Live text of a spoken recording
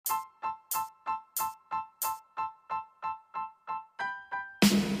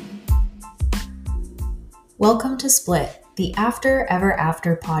Welcome to Split, the After Ever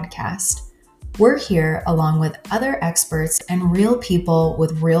After podcast. We're here along with other experts and real people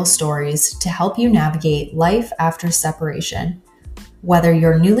with real stories to help you navigate life after separation. Whether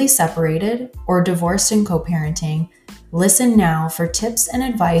you're newly separated or divorced and co-parenting, listen now for tips and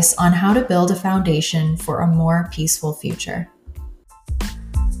advice on how to build a foundation for a more peaceful future.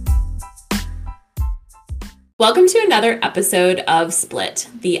 Welcome to another episode of Split,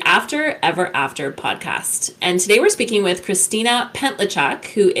 the After Ever After podcast. And today we're speaking with Christina Pentlichuk,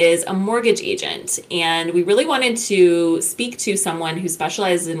 who is a mortgage agent. And we really wanted to speak to someone who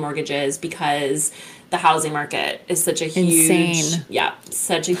specializes in mortgages because the housing market is such a huge,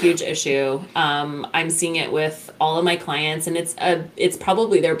 such a huge issue. I'm seeing it with all of my clients, and it's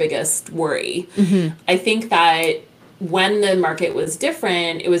probably their biggest worry. Mm-hmm. I think that when the market was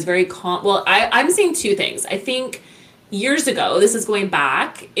different, it was very I'm seeing two things. I think years ago, this is going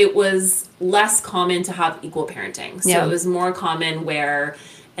back, it was less common to have equal parenting. So It was more common where,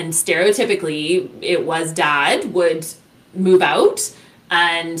 and stereotypically, it was dad would move out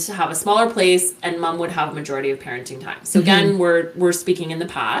and have a smaller place, and mom would have a majority of parenting time. So again, we're speaking in the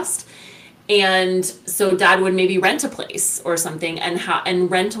past. And so dad would maybe rent a place or something,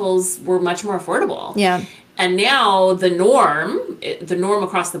 and rentals were much more affordable. Yeah. And now the norm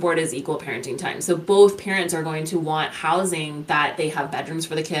across the board is equal parenting time. So both parents are going to want housing that they have bedrooms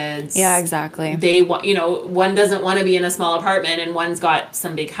for the kids. Yeah, exactly. They want, one doesn't want to be in a small apartment and one's got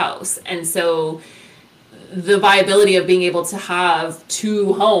some big house. And so the viability of being able to have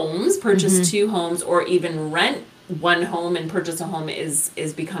two homes, purchase two homes, or even rent one home and purchase a home is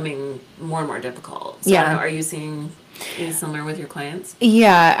becoming more and more difficult. So are you seeing is similar with your clients?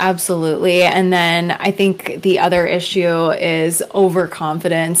 Yeah, absolutely. And then I think the other issue is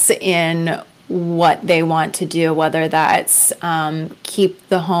overconfidence in what they want to do, whether that's keep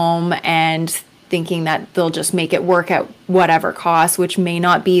the home and thinking that they'll just make it work at whatever cost, which may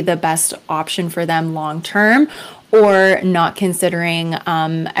not be the best option for them long term, or not considering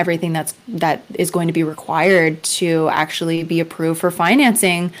everything that is going to be required to actually be approved for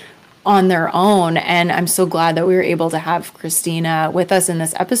financing on their own. And I'm so glad that we were able to have Christina with us in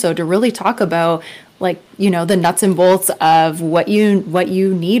this episode to really talk about the nuts and bolts of what you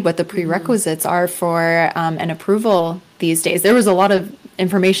need, what the prerequisites are for an approval these days. There was a lot of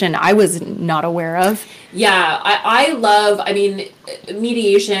information I was not aware of. Yeah, I love,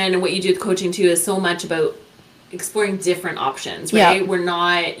 mediation and what you do with coaching too is so much about exploring different options, right?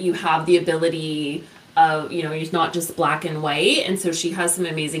 Yeah. You have the ability of, it's not just black and white. And so she has some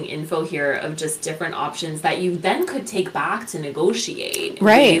amazing info here of just different options that you then could take back to negotiate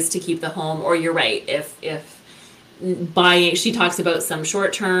ways to keep the home. Or you're right, if buying, she talks about some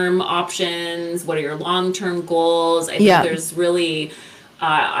short-term options. What are your long-term goals? I think there's really,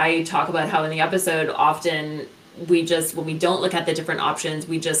 I talk about how in the episode often when we don't look at the different options,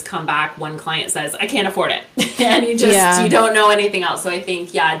 we just come back. One client says, I can't afford it. And you don't know anything else. So I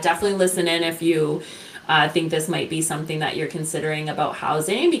think, definitely listen in if you think this might be something that you're considering about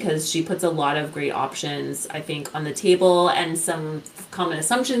housing, because she puts a lot of great options, I think, on the table, and some common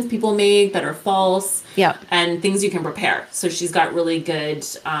assumptions people make that are false, and things you can prepare. So she's got really good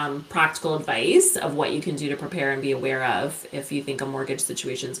practical advice of what you can do to prepare and be aware of if you think a mortgage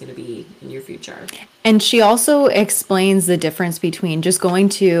situation is going to be in your future. And she also explains the difference between just going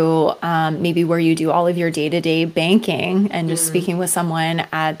to maybe where you do all of your day-to-day banking and just speaking with someone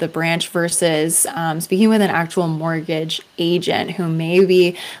at the branch versus speaking with an actual mortgage agent who may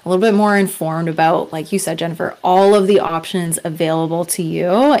be a little bit more informed about, like you said, Jennifer, all of the options available to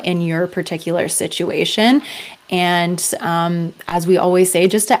you in your particular situation. And as we always say,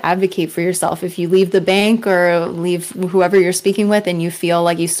 just to advocate for yourself. If you leave the bank or leave whoever you're speaking with and you feel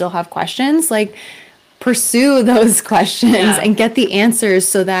like you still have questions, pursue those questions and get the answers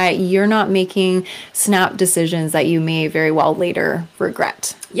so that you're not making snap decisions that you may very well later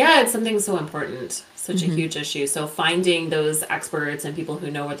regret. Yeah, it's something so important. Such a huge issue. So finding those experts and people who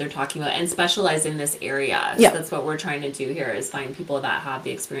know what they're talking about and specialize in this area. So that's what we're trying to do here, is find people that have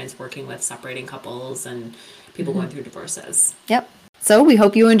the experience working with separating couples and people going through divorces. Yep. So we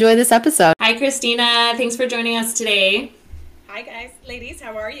hope you enjoy this episode. Hi, Christina. Thanks for joining us today. Hi, guys. Ladies,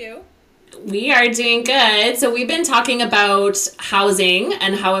 how are you? We are doing good. So we've been talking about housing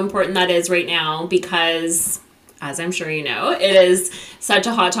and how important that is right now because, as I'm sure you know, it is such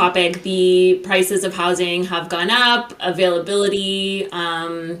a hot topic. The prices of housing have gone up, availability,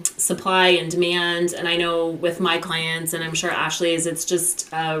 supply and demand. And I know with my clients, and I'm sure Ashley's, it's just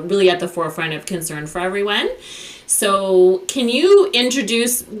really at the forefront of concern for everyone. So can you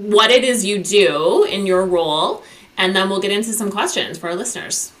introduce what it is you do in your role, and then we'll get into some questions for our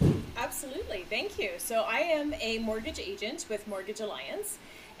listeners. Absolutely. Thank you. So I am a mortgage agent with Mortgage Alliance,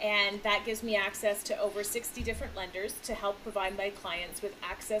 and that gives me access to over 60 different lenders to help provide my clients with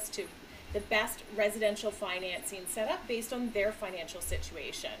access to the best residential financing setup based on their financial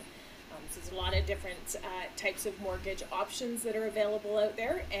situation. So there's a lot of different types of mortgage options that are available out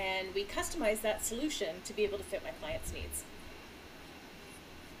there, and we customize that solution to be able to fit my clients' needs.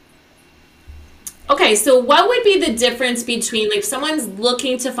 Okay, so what would be the difference between, like, if someone's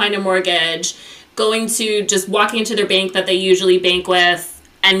looking to find a mortgage, going to just walking into their bank that they usually bank with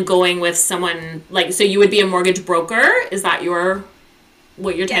and going with someone like, so you would be a mortgage broker? Is that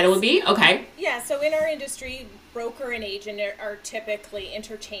what your title would be? Okay. Yeah, so in our industry, broker and agent are typically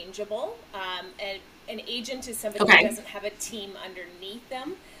interchangeable. And an agent is somebody who doesn't have a team underneath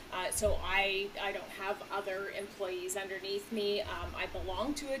them. So I don't have other employees underneath me. I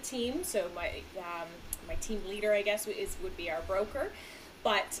belong to a team, so my team leader, I guess, would be our broker.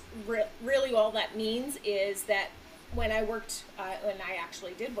 But really all that means is that when I worked, and I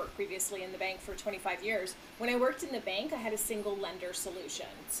actually did work previously in the bank for 25 years, when I worked in the bank, I had a single lender solution.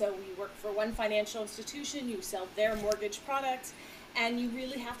 So we work for one financial institution, you sell their mortgage products, and you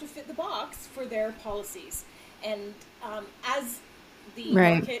really have to fit the box for their policies. And as the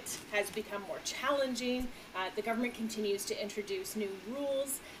market has become more challenging, the government continues to introduce new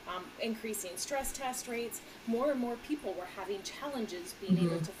rules, increasing stress test rates. More and more people were having challenges being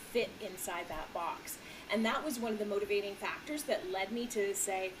able to fit inside that box. And that was one of the motivating factors that led me to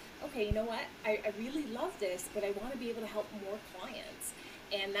say, okay, you know what, I really love this, but I want to be able to help more clients.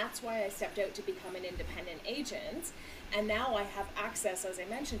 And that's why I stepped out to become an independent agent. And now I have access, as I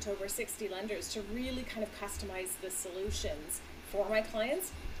mentioned, to over 60 lenders to really kind of customize the solutions for my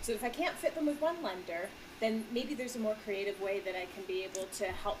clients. So if I can't fit them with one lender, then maybe there's a more creative way that I can be able to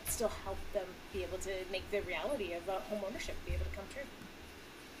still help them be able to make the reality of home ownership be able to come true.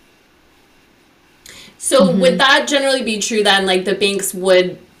 So would that generally be true then? Like the banks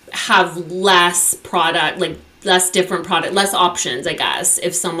would have less product, like less different product, less options, I guess,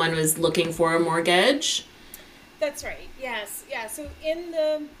 if someone was looking for a mortgage? That's right. Yes. Yeah. So in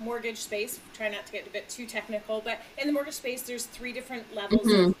the mortgage space, try not to get a bit too technical, but in the mortgage space, there's 3 different levels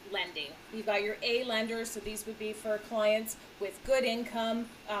of lending. You've got your A lenders. So these would be for clients with good income,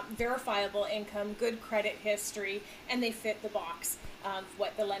 verifiable income, good credit history, and they fit the box of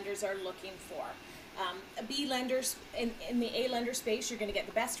what the lenders are looking for. B lenders, in the A lender space, you're going to get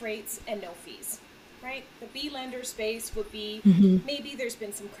the best rates and no fees, right? The B lender space would be maybe there's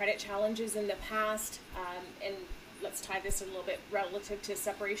been some credit challenges in the past, and let's tie this a little bit relative to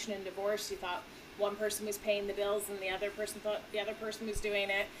separation and divorce. You thought one person was paying the bills and the other person thought the other person was doing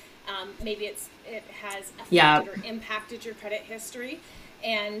it. Maybe it has affected or impacted your credit history.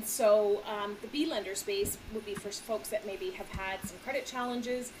 And so the B lender space would be for folks that maybe have had some credit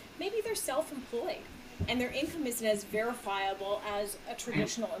challenges. Maybe they're self-employed and their income isn't as verifiable as a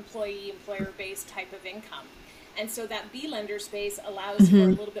traditional employer-based type of income. And so that B lender space allows for a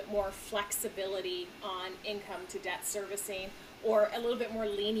little bit more flexibility on income to debt servicing, or a little bit more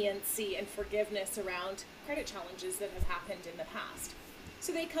leniency and forgiveness around credit challenges that have happened in the past.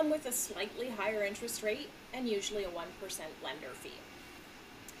 So they come with a slightly higher interest rate and usually a 1% lender fee.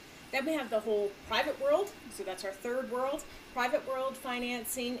 Then we have the whole private world. So that's our third world. Private world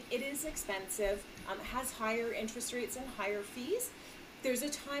financing, it is expensive, has higher interest rates and higher fees. There's a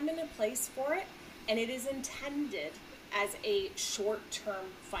time and a place for it, and it is intended as a short-term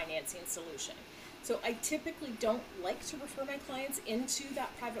financing solution. So I typically don't like to refer my clients into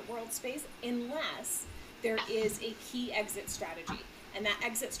that private world space unless there is a key exit strategy. And that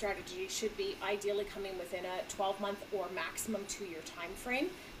exit strategy should be ideally coming within a 12-month or maximum 2-year time frame,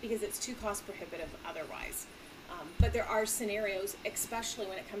 because it's too cost prohibitive otherwise. But there are scenarios, especially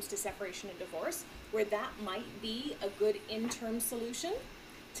when it comes to separation and divorce, where that might be a good interim solution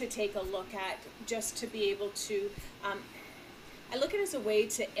to take a look at, just to be able to, I look at it as a way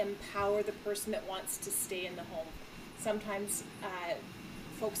to empower the person that wants to stay in the home. Sometimes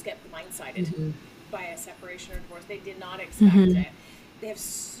folks get blindsided by a separation or divorce. They did not expect it. They have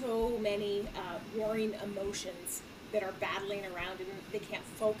so many warring emotions that are battling around, and they can't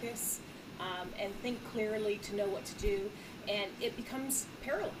focus and think clearly to know what to do, and it becomes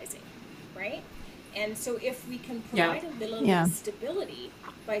paralyzing, right? And so if we can provide a little bit of stability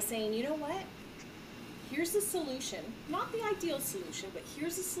by saying, you know what, here's a solution, not the ideal solution, but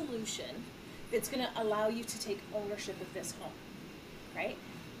here's a solution that's going to allow you to take ownership of this home, right?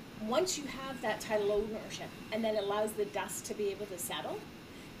 Once you have that title ownership and then allows the dust to be able to settle,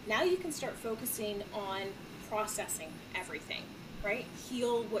 now you can start focusing on processing everything, right?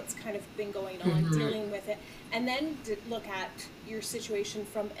 Heal what's kind of been going on, dealing with it, and then look at your situation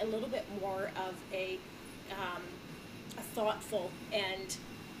from a little bit more of a thoughtful and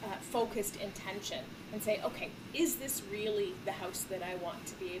focused intention, and say, okay, is this really the house that I want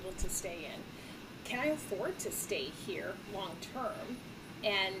to be able to stay in? Can I afford to stay here long term?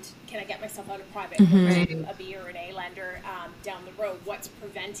 And can I get myself out of private a B or an A lender down the road? What's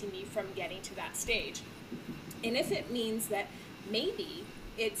preventing me from getting to that stage? And if it means that maybe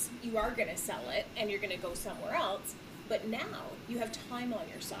you are going to sell it and you're going to go somewhere else, but now you have time on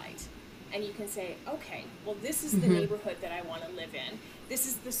your side, and you can say, okay, well, this is the neighborhood that I want to live in. This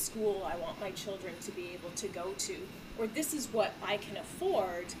is the school I want my children to be able to go to, or this is what I can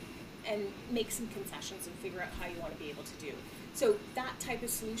afford, and make some concessions and figure out how you want to be able to do. So that type of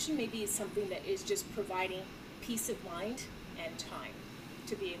solution maybe is something that is just providing peace of mind and time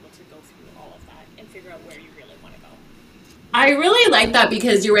to be able to go through all of that and figure out where you really want to go. I really like that,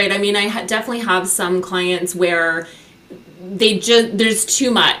 because you're right. I mean, I definitely have some clients where there's too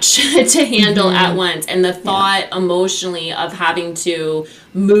much to handle at once, and the thought emotionally of having to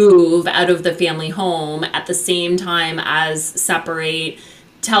move out of the family home at the same time as separate,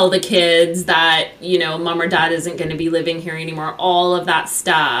 tell the kids that, you know, mom or dad isn't going to be living here anymore, all of that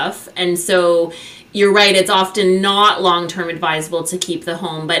stuff. And so you're right, it's often not long-term advisable to keep the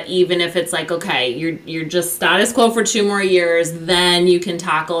home, but even if it's like, okay, you're just status quo for 2 more years, then you can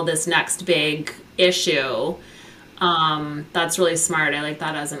tackle this next big issue. That's really smart. I like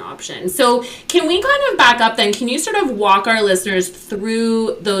that as an option. So can we kind of back up then? Can you sort of walk our listeners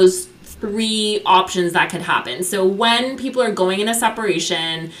through those 3 options that could happen? So when people are going in a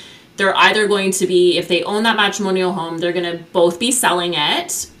separation, they're either going to be, if they own that matrimonial home, they're going to both be selling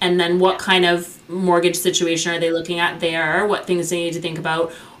it. And then what kind of mortgage situation are they looking at there? What things they need to think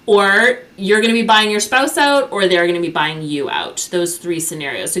about? Or you're going to be buying your spouse out, or they're going to be buying you out. Those 3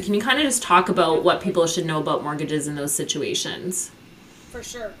 scenarios. So can you kind of just talk about what people should know about mortgages in those situations? For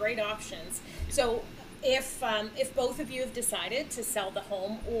sure. Great options. So if both of you have decided to sell the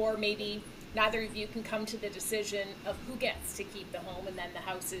home, or maybe neither of you can come to the decision of who gets to keep the home, and then the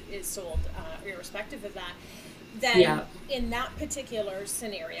house is sold irrespective of that, then in that particular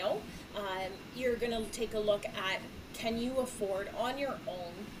scenario, you're going to take a look at, can you afford on your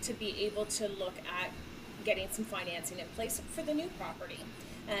own to be able to look at getting some financing in place for the new property?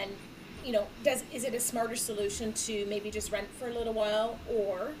 And, you know, is it a smarter solution to maybe just rent for a little while,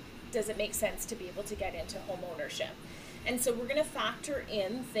 or does it make sense to be able to get into home ownership? And so we're going to factor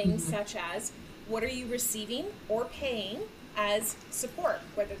in things such as, what are you receiving or paying as support,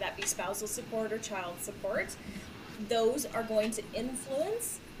 whether that be spousal support or child support. Those are going to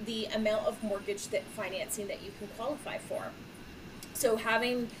influence the amount of mortgage financing that you can qualify for. So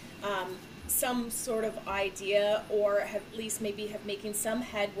having some sort of idea, or at least maybe making some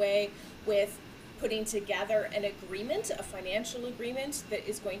headway with putting together an agreement, a financial agreement that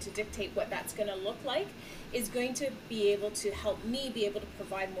is going to dictate what that's going to look like, is going to be able to help me be able to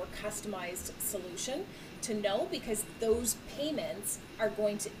provide more customized solution to know, because those payments are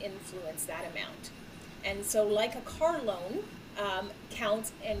going to influence that amount. And so like a car loan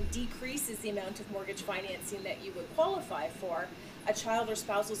counts and decreases the amount of mortgage financing that you would qualify for, a child or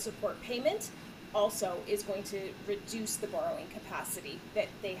spousal support payment also is going to reduce the borrowing capacity that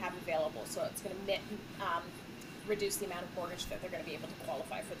they have available. So it's going to reduce the amount of mortgage that they're going to be able to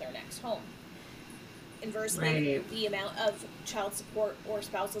qualify for their next home. Inversely, the amount of child support or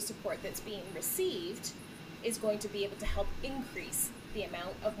spousal support that's being received is going to be able to help increase the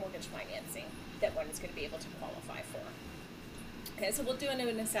amount of mortgage financing that one is going to be able to qualify for. Okay, so we'll do an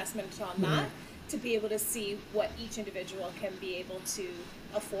assessment on that to be able to see what each individual can be able to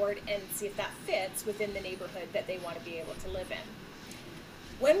afford, and see if that fits within the neighborhood that they want to be able to live in.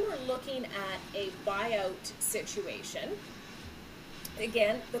 When we're looking at a buyout situation,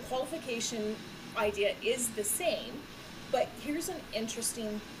 again, the qualification idea is the same, but here's an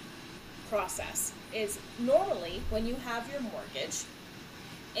interesting process. Is normally when you have your mortgage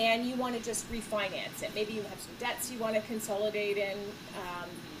and you want to just refinance it, maybe you have some debts you want to consolidate in,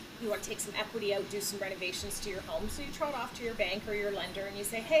 you want to take some equity out, do some renovations to your home, so you trot off to your bank or your lender and you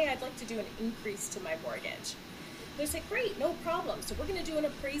say, hey, I'd like to do an increase to my mortgage. They say, great, no problem. So we're going to do an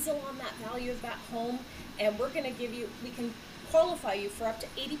appraisal on that value of that home, and we're going to give you, we can qualify you for up to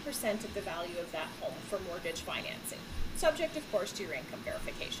 80% of the value of that home for mortgage financing, subject, of course, to your income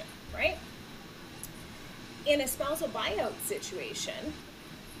verification, right? In a spousal buyout situation,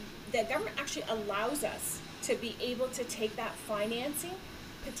 the government actually allows us to be able to take that financing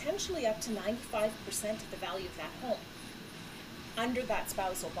potentially up to 95% of the value of that home under that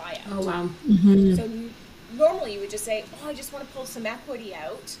spousal buyout. Oh, wow. So normally you would just say, oh, I just want to pull some equity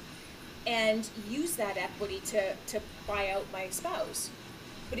out and use that equity to buy out my spouse.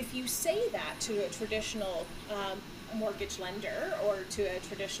 But if you say that to a traditional mortgage lender or to a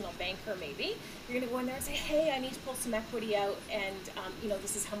traditional banker, maybe you're going to go in there and say, hey, I need to pull some equity out, and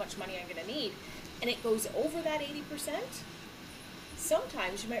this is how much money I'm going to need, and it goes over that 80%.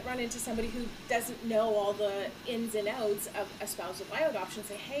 Sometimes you might run into somebody who doesn't know all the ins and outs of a spousal buyout option.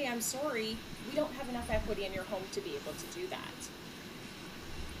 Say, hey, I'm sorry, we don't have enough equity in your home to be able to do that.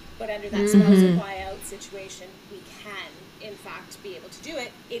 But under that spousal buyout situation, we can, in fact, be able to do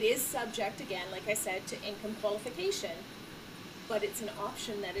it. It is subject, again, like I said, to income qualification, but it's an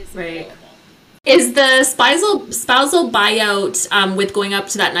option that is available. Is the spousal buyout with going up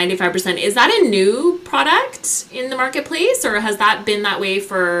to that 95%, is that a new product in the marketplace, or has that been that way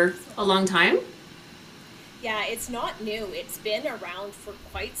for a long time? Yeah, it's not new. It's been around for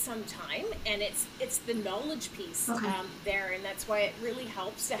quite some time, and it's the knowledge piece there, and that's why it really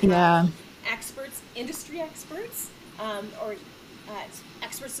helps to have experts, industry experts, or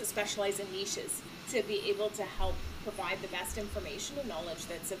experts that specialize in niches to be able to help provide the best information and knowledge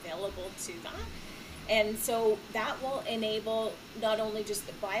that's available to that. And so that will enable not only just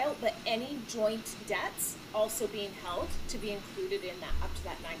the buyout, but any joint debts also being held to be included in that up to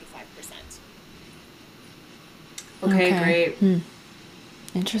that 95%. Okay, great.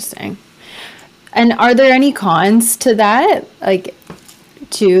 Interesting. And are there any cons to that, like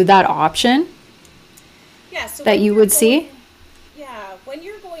to that option? Yeah, so that you would see? Yeah, when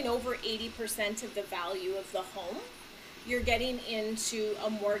you're going over 80% of the value of the home, you're getting into a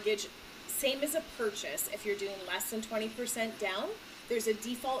mortgage, same as a purchase. If you're doing less than 20% down, there's a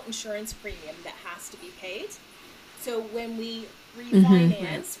default insurance premium that has to be paid. So when we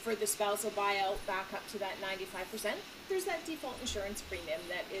refinance for the spousal buyout back up to that 95%, there's that default insurance premium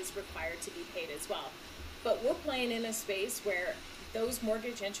that is required to be paid as well. But we're playing in a space where those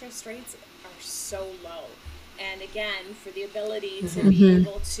mortgage interest rates are so low. And again, for the ability to be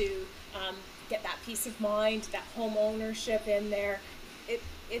able to get that peace of mind, that home ownership in there,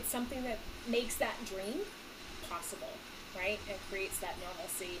 it's something that makes that dream possible, right? And creates that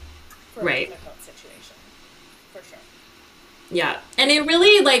normalcy for a difficult situation, for sure. Yeah. And it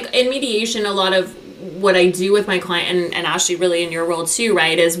really, like, in mediation, a lot of what I do with my client, and Ashley, really in your role too,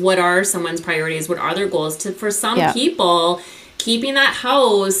 right, is what are someone's priorities? What are their goals? For some people, keeping that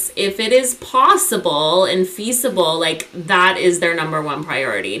house, if it is possible and feasible, like, that is their number one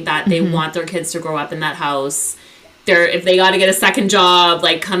priority, that they want their kids to grow up in that house. If they got to get a second job,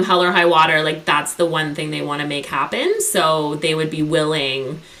 like, come hell or high water, like, that's the one thing they want to make happen. So they would be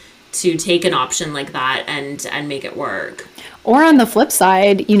willing to take an option like that and make it work. Or on the flip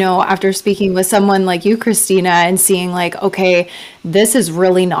side, after speaking with someone like you, Christina, and seeing like, okay, this is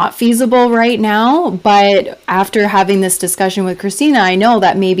really not feasible right now, but after having this discussion with Christina, I know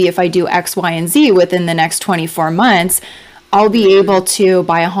that maybe if I do X, Y, and Z within the next 24 months, I'll be able to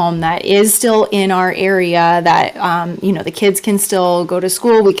buy a home that is still in our area, that, the kids can still go to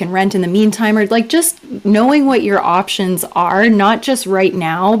school, we can rent in the meantime, or like just knowing what your options are, not just right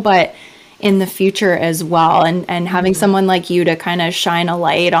now, but in the future as well. And having someone like you to kind of shine a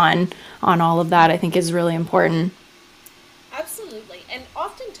light on all of that, I think is really important. Absolutely. And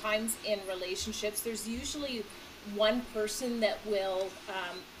oftentimes in relationships, there's usually one person that will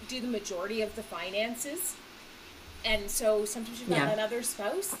do the majority of the finances. And so sometimes you've got another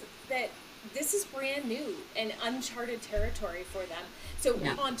spouse that this is brand new and uncharted territory for them. So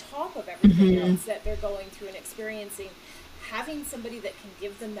on top of everything else that they're going through and experiencing, having somebody that can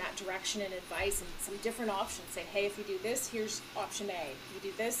give them that direction and advice and some different options, say, hey, if you do this, here's option A. If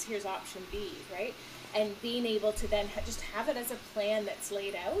you do this, here's option B, right? And being able to then just have it as a plan that's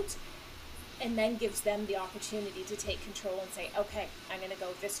laid out, and then gives them the opportunity to take control and say, okay, I'm going to go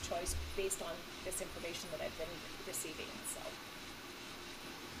with this choice based on this information that I've been receiving.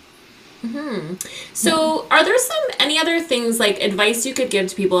 So are there any other things, like advice you could give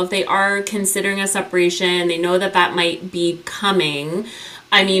to people if they are considering a separation, they know that might be coming?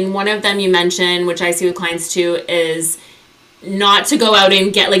 I mean, one of them you mentioned, which I see with clients too, is not to go out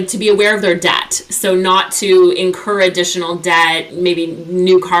and get, like, to be aware of their debt. So not to incur additional debt, maybe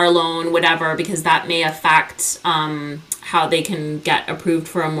new car loan, whatever, because that may affect how they can get approved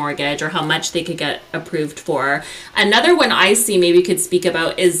for a mortgage or how much they could get approved for. Another one I see maybe could speak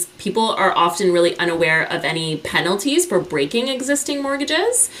about is people are often really unaware of any penalties for breaking existing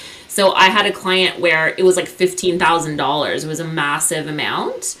mortgages. So I had a client where it was like $15,000. It was a massive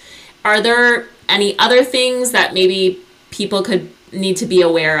amount. Are there any other things that maybe people could need to be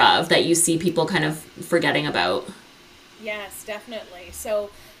aware of that you see people kind of forgetting about? Yes, definitely. So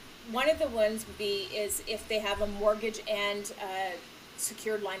one of the ones would be is if they have a mortgage and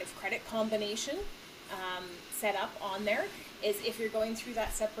secured line of credit combination set up on there, is if you're going through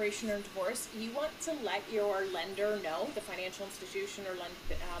that separation or divorce, you want to let your lender know, the financial institution or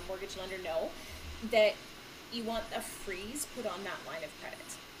mortgage lender know, that you want a freeze put on that line of credit,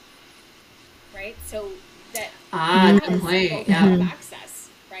 right? So that good point. both have access,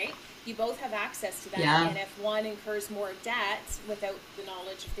 right? You both have access to that, Yeah. and if one incurs more debt without the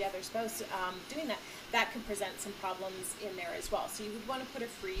knowledge of the other spouse doing that, that can present some problems in there as well. So you would want to put a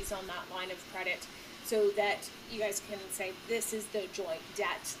freeze on that line of credit so that you guys can say, this is the joint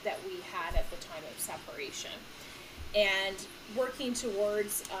debt that we had at the time of separation. And working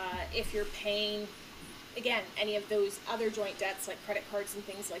towards, if you're paying, again, any of those other joint debts like credit cards and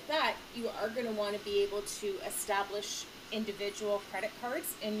things like that, you are going to want to be able to establish individual credit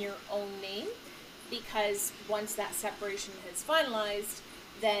cards in your own name, because once that separation has finalized,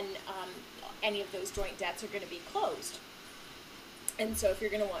 then any of those joint debts are going to be closed. And so if you're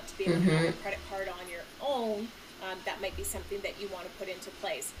going to want to be able to have a credit card on your own, that might be something that you want to put into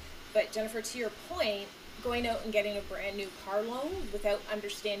place. But Jennifer, to your point, going out and getting a brand new car loan without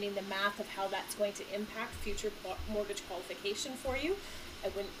understanding the math of how that's going to impact future mortgage qualification for you, I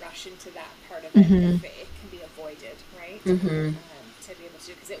wouldn't rush into that part of it if it can be avoided, right? To be able to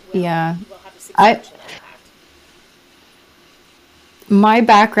do, because it will have a substantial impact. My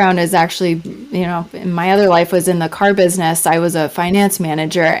background is actually, in my other life was in the car business. I was a finance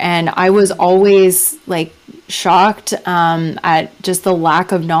manager, and I was always like shocked at just the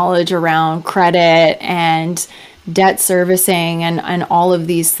lack of knowledge around credit and debt servicing and all of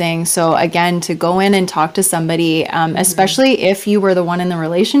these things. So again, to go in and talk to somebody, especially if you were the one in the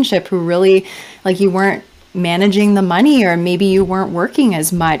relationship who really, like, you weren't managing the money, or maybe you weren't working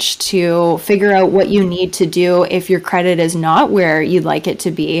as much, to figure out what you need to do if your credit is not where you'd like it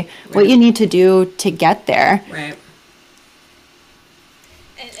to be, what you need to do to get there. Right.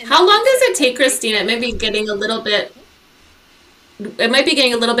 And how long does it take, Christina? It might be getting a little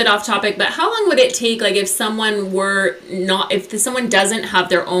bit off topic, but how long would it take, like, if someone doesn't have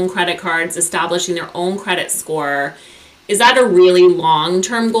their own credit cards, establishing their own credit score? Is that a really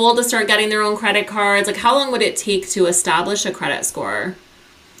long-term goal to start getting their own credit cards? Like, how long would it take to establish a credit score?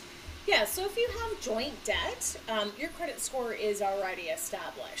 Yeah, so if you have joint debt, your credit score is already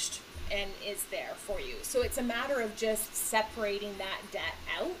established and is there for you. So it's a matter of just separating that debt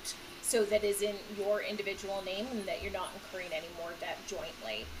out so that is in your individual name and that you're not incurring any more debt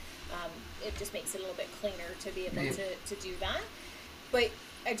jointly. It just makes it a little bit cleaner to be able to do that. But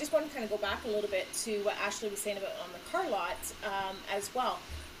I just want to kind of go back a little bit to what Ashley was saying about on the car lot as well.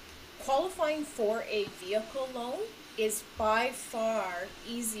 Qualifying for a vehicle loan is by far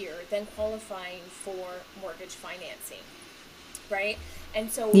easier than qualifying for mortgage financing, right?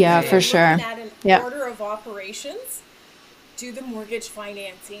 And so for sure. Looking at an order of operations, do the mortgage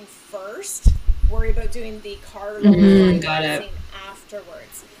financing first, worry about doing the car loan financing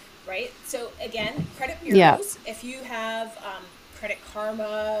afterwards, right? So again, credit bureaus, if you have Credit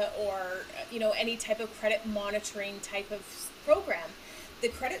Karma or any type of credit monitoring type of program, the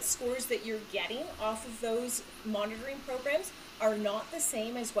credit scores that you're getting off of those monitoring programs are not the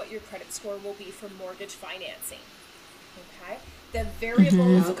same as what your credit score will be for mortgage financing. Okay, the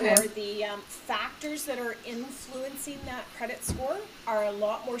variables or the factors that are influencing that credit score are a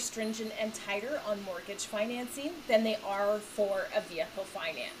lot more stringent and tighter on mortgage financing than they are for a vehicle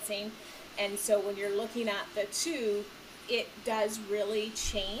financing. And so when you're looking at the two, it does really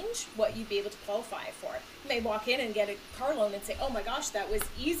change what you'd be able to qualify for. You may walk in and get a car loan and say, oh my gosh, that was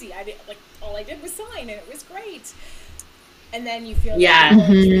easy. All I did was sign and it was great. And then you feel like you're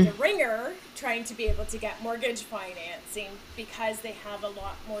going through the ringer trying to be able to get mortgage financing because they have a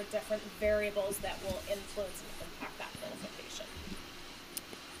lot more different variables that will influence and impact that qualification.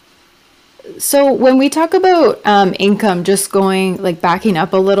 So when we talk about income, just going, like, backing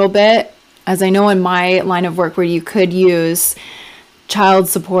up a little bit, as I know in my line of work where you could use child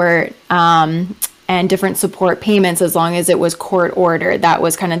support and different support payments as long as it was court ordered, that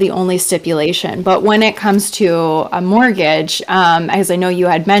was kind of the only stipulation. But when it comes to a mortgage, as I know you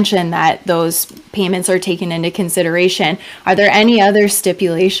had mentioned that those payments are taken into consideration, are there any other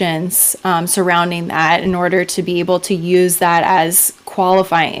stipulations surrounding that in order to be able to use that as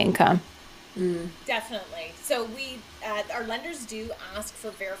qualifying income? Definitely. So our lenders do ask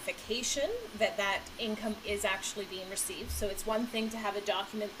for verification that income is actually being received. So it's one thing to have a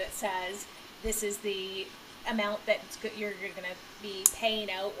document that says this is the amount that you're going to be paying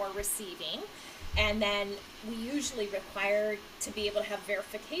out or receiving. And then we usually require to be able to have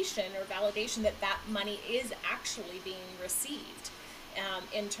verification or validation that money is actually being received.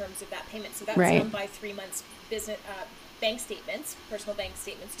 in terms of that payment. So that's Right. done by 3 months business bank statements, personal bank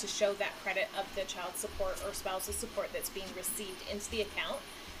statements, to show that credit of the child support or spousal support that's being received into the account.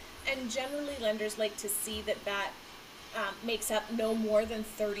 And generally, lenders like to see that makes up no more than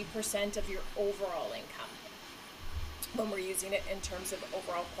 30% of your overall income when we're using it in terms of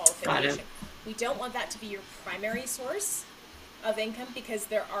overall qualification. We don't want that to be your primary source of income, because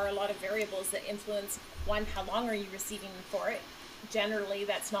there are a lot of variables that influence, one, how long are you receiving for it? Generally,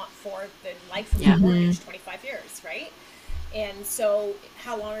 that's not for the life of the mortgage, 25 years, right? And so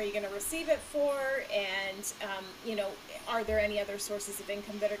how long are you going to receive it for? And, are there any other sources of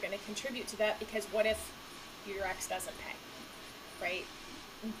income that are going to contribute to that? Because what if your ex doesn't pay, right?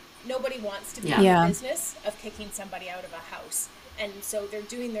 Nobody wants to be in the business of kicking somebody out of a house. And so they're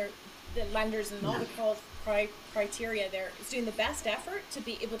doing the lenders and all the criteria there is doing the best effort to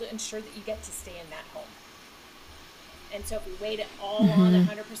be able to ensure that you get to stay in that home. And so if we weight it all on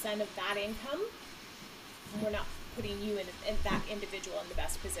 100% of that income, we're not putting you in that individual in the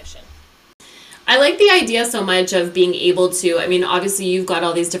best position. I like the idea so much of being able to, I mean, obviously you've got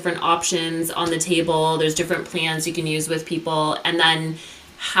all these different options on the table. There's different plans you can use with people, and then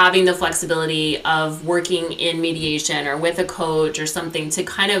having the flexibility of working in mediation or with a coach or something to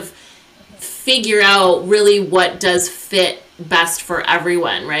kind of figure out really what does fit best for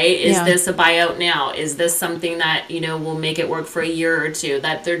everyone, right? Is this a buyout now? Is this something that, will make it work for a year or two?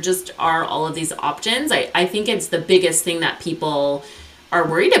 That there just are all of these options. I think it's the biggest thing that people are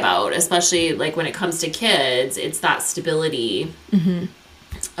worried about, especially like when it comes to kids. It's that stability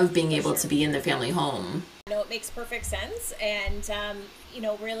of being able to be in the family home. It makes perfect sense. And,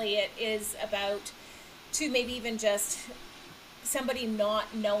 really it is about to maybe even just somebody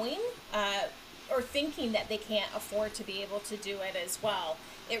not knowing or thinking that they can't afford to be able to do it as well.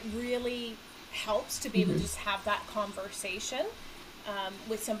 It really helps to be able to just have that conversation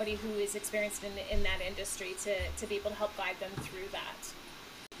with somebody who is experienced in that industry to be able to help guide them through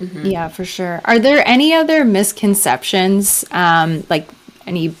that. Yeah, for sure. Are there any other misconceptions, like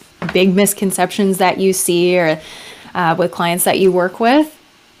any big misconceptions that you see or with clients that you work with?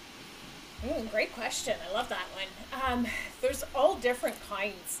 Great question. I love that one. There's all different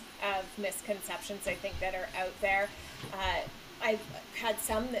kinds of misconceptions, I think, that are out there. I've had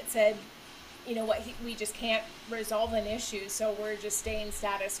some that said, we just can't resolve an issue, so we're just staying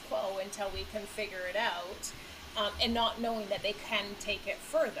status quo until we can figure it out. And not knowing that they can take it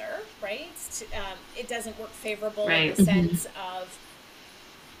further, right? It doesn't work favorable in the sense of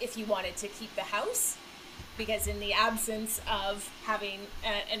if you wanted to keep the house, because in the absence of having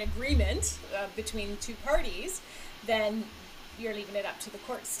an agreement between two parties, then you're leaving it up to the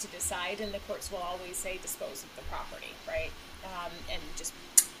courts to decide, and the courts will always say dispose of the property, right? And just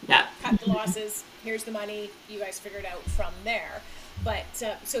cut the losses, here's the money, you guys figure it out from there. But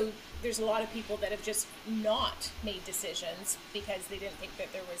so there's a lot of people that have just not made decisions because they didn't think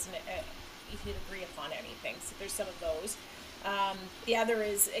that there was you could agree upon anything. So there's some of those. The other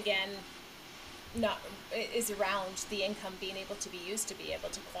is, again, is around the income being able to be used to be able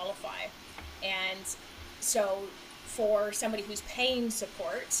to qualify. And so for somebody who's paying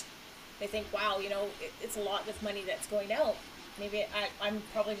support, they think, wow, it's a lot of money that's going out. Maybe I'm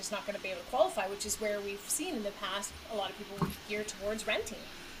probably just not going to be able to qualify, which is where we've seen in the past a lot of people gear towards renting,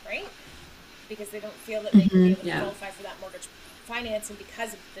 right? Because they don't feel that they can be able to qualify for that mortgage financing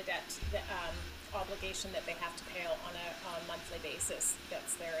because of the debt obligation that they have to pay out on a monthly basis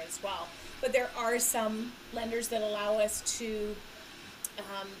that's there as well. But there are some lenders that allow us to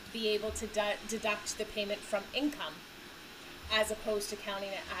be able to deduct the payment from income as opposed to counting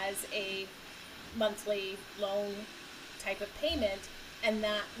it as a monthly loan type of payment, and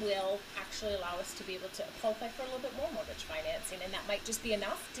that will actually allow us to be able to qualify for a little bit more mortgage financing, and that might just be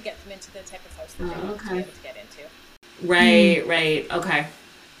enough to get them into the type of house that they want to be able to get into. Right. Okay.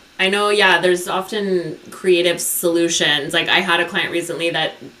 I know, there's often creative solutions. Like I had a client recently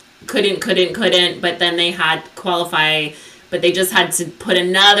that couldn't, but then they had qualify, but they just had to put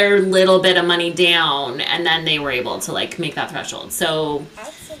another little bit of money down, and then they were able to like make that threshold. So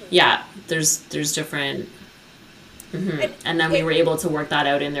there's different, and then we were able to work that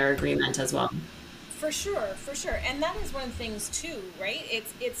out in their agreement as well. For sure. And that is one of the things too, right?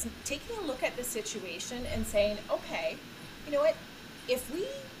 It's taking a look at the situation and saying, okay, you know what, if we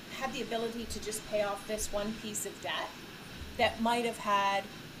had the ability to just pay off this one piece of debt that might have had,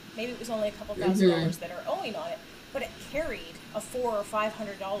 maybe it was only a couple $1,000s that are owing on it, but it carried a $400 or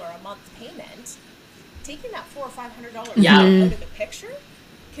 $500 a month payment, taking that $400 or $500 out of the picture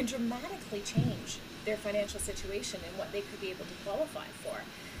can dramatically change their financial situation and what they could be able to qualify for.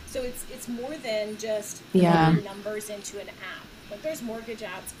 So it's more than just putting numbers into an app. Like there's mortgage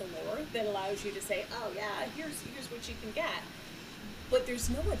apps galore that allows you to say, oh yeah, here's what you can get. But there's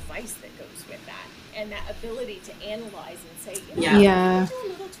no advice that goes with that. And that ability to analyze and say, you know, Yeah. do a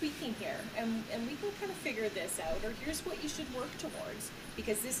little tweaking here and we can kind of figure this out, or here's what you should work towards,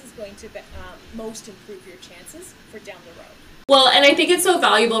 because this is going to most improve your chances for down the road. Well, and I think it's so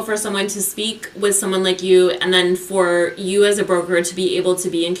valuable for someone to speak with someone like you, and then for you as a broker to be able to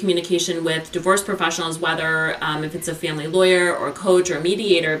be in communication with divorce professionals, whether if it's a family lawyer or coach or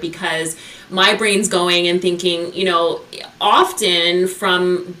mediator, because my brain's going and thinking, you know, often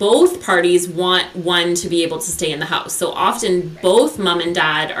from both parties want one to be able to stay in the house. So often both mom and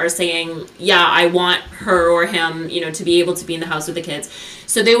dad are saying, yeah, I want her or him, you know, to be able to be in the house with the kids.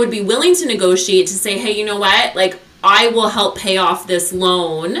 So they would be willing to negotiate to say, hey, you know what, like, I will help pay off this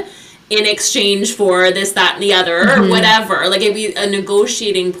loan in exchange for this, that, and the other, or whatever. Like, it'd be a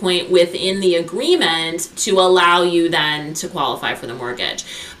negotiating point within the agreement to allow you then to qualify for the mortgage.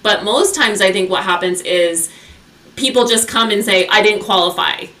 But most times I think what happens is people just come and say, I didn't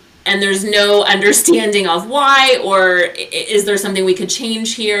qualify. And there's no understanding of why, or is there something we could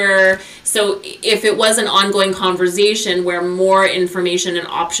change here? So if it was an ongoing conversation where more information and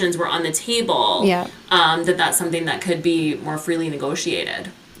options were on the table, that's something that could be more freely negotiated.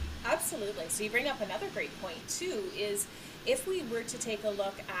 Absolutely. So you bring up another great point too, is if we were to take a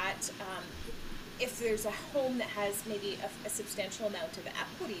look at if there's a home that has maybe a substantial amount of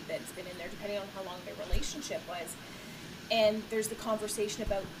equity that's been in there, depending on how long their relationship was, and there's the conversation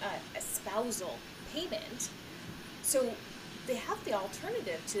about a spousal payment. So they have the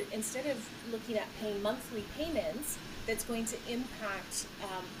alternative to, instead of looking at paying monthly payments, that's going to impact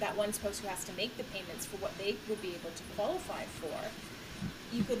that one spouse who has to make the payments for what they would be able to qualify for.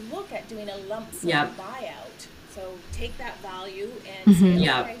 You could look at doing a lump sum buyout. So take that value and say,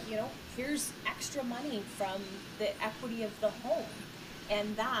 okay, you know, here's extra money from the equity of the home.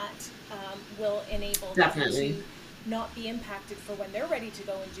 And that will enable them to not be impacted for when they're ready to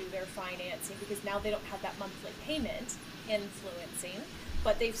go and do their financing, because now they don't have that monthly payment influencing,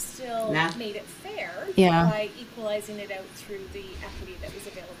 but they've still made it fair by equalizing it out through the equity that was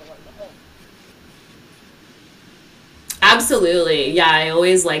available in the home. Absolutely. Yeah, I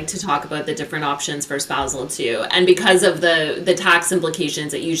always like to talk about the different options for spousal too. And because of the tax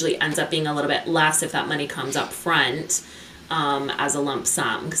implications, it usually ends up being a little bit less if that money comes up front. As a lump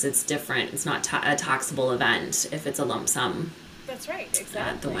sum, because it's different. It's not a taxable event if it's a lump sum. That's right, exactly.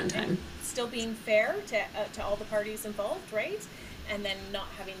 At the one time. And still being fair to all the parties involved, right? And then not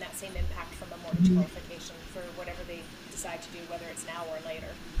having that same impact from a mortgage qualification for whatever they decide to do, whether it's now or later.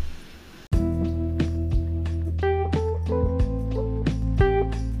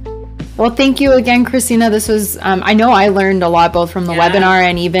 Well, thank you again, Christina. This was, I know I learned a lot both from the webinar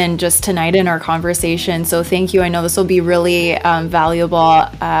and even just tonight in our conversation. So thank you. I know this will be really valuable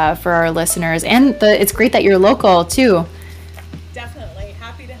for our listeners. And it's great that you're local too. Definitely.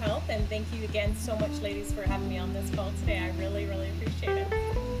 Happy to help. And thank you again so much, ladies, for having me on this call today. I really, really appreciate it.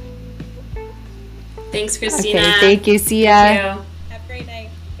 Thanks, Christina. Okay, thank you. See ya. Thank you.